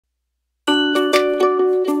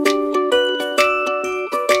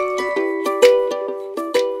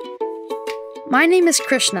My name is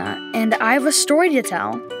Krishna, and I have a story to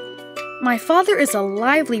tell. My father is a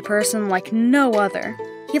lively person like no other.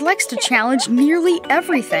 He likes to challenge nearly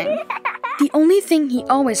everything. The only thing he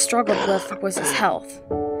always struggled with was his health.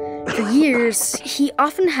 For years, he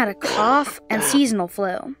often had a cough and seasonal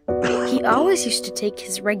flu. He always used to take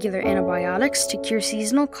his regular antibiotics to cure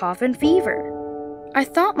seasonal cough and fever. I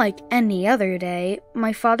thought like any other day,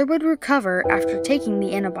 my father would recover after taking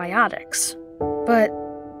the antibiotics. But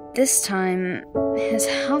this time, his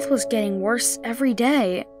health was getting worse every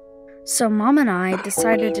day. So Mom and I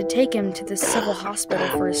decided to take him to the civil hospital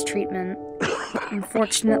for his treatment.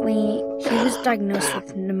 Unfortunately, he was diagnosed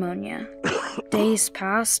with pneumonia. Days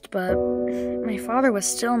passed, but my father was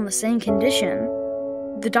still in the same condition.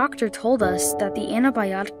 The doctor told us that the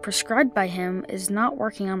antibiotic prescribed by him is not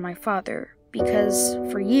working on my father because,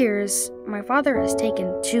 for years, my father has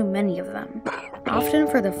taken too many of them, often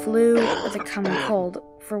for the flu or the common cold,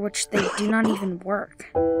 for which they do not even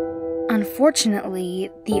work. Unfortunately,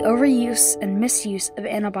 the overuse and misuse of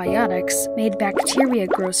antibiotics made bacteria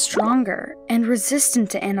grow stronger and resistant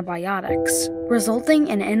to antibiotics, resulting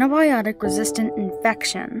in antibiotic-resistant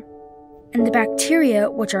infection. And the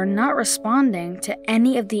bacteria which are not responding to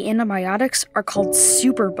any of the antibiotics are called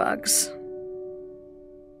superbugs.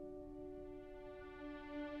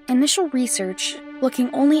 Initial research,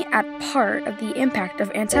 looking only at part of the impact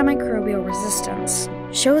of antimicrobial resistance,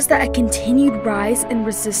 shows that a continued rise in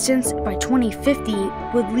resistance by 2050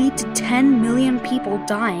 would lead to 10 million people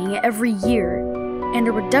dying every year, and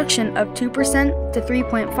a reduction of 2% to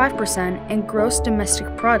 3.5% in gross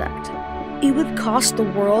domestic product. It would cost the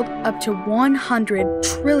world up to 100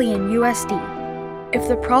 trillion USD if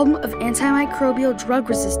the problem of antimicrobial drug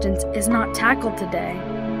resistance is not tackled today.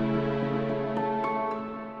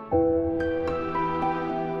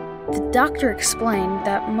 The doctor explained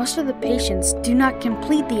that most of the patients do not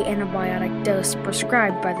complete the antibiotic dose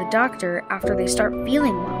prescribed by the doctor after they start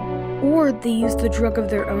feeling well, or they use the drug of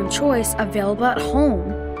their own choice available at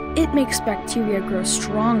home. It makes bacteria grow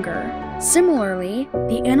stronger. Similarly,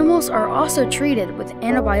 the animals are also treated with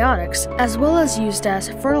antibiotics as well as used as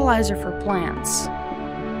fertilizer for plants.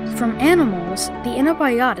 From animals, the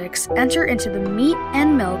antibiotics enter into the meat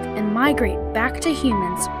and milk and migrate back to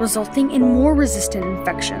humans, resulting in more resistant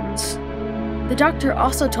infections. The doctor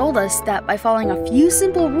also told us that by following a few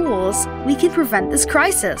simple rules, we can prevent this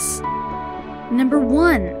crisis. Number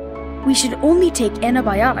 1, we should only take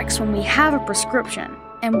antibiotics when we have a prescription,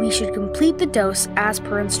 and we should complete the dose as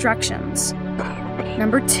per instructions.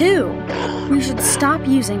 Number 2, we should stop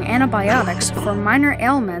using antibiotics for minor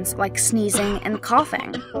ailments like sneezing and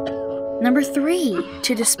coughing. Number 3,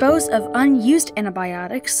 to dispose of unused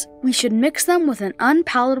antibiotics, we should mix them with an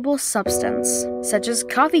unpalatable substance, such as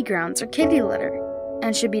coffee grounds or kitty litter,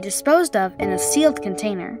 and should be disposed of in a sealed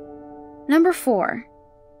container. Number 4,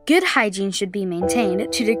 good hygiene should be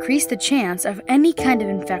maintained to decrease the chance of any kind of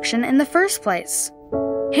infection in the first place.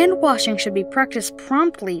 Hand washing should be practiced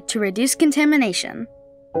promptly to reduce contamination.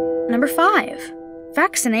 Number 5,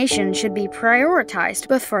 vaccination should be prioritized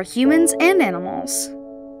both for humans and animals.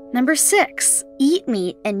 Number 6, eat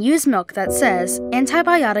meat and use milk that says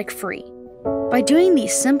antibiotic-free. By doing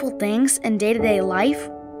these simple things in day-to-day life,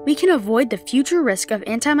 we can avoid the future risk of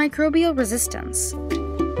antimicrobial resistance.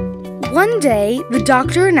 One day, the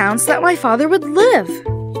doctor announced that my father would live.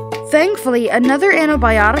 Thankfully, another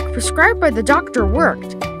antibiotic prescribed by the doctor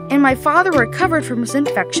worked, and my father recovered from his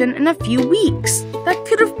infection in a few weeks. That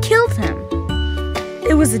could have killed him.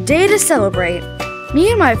 It was a day to celebrate. Me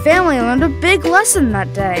and my family learned a big lesson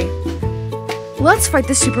that day. Let's fight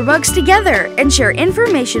the superbugs together and share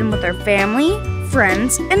information with our family,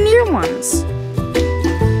 friends, and near ones.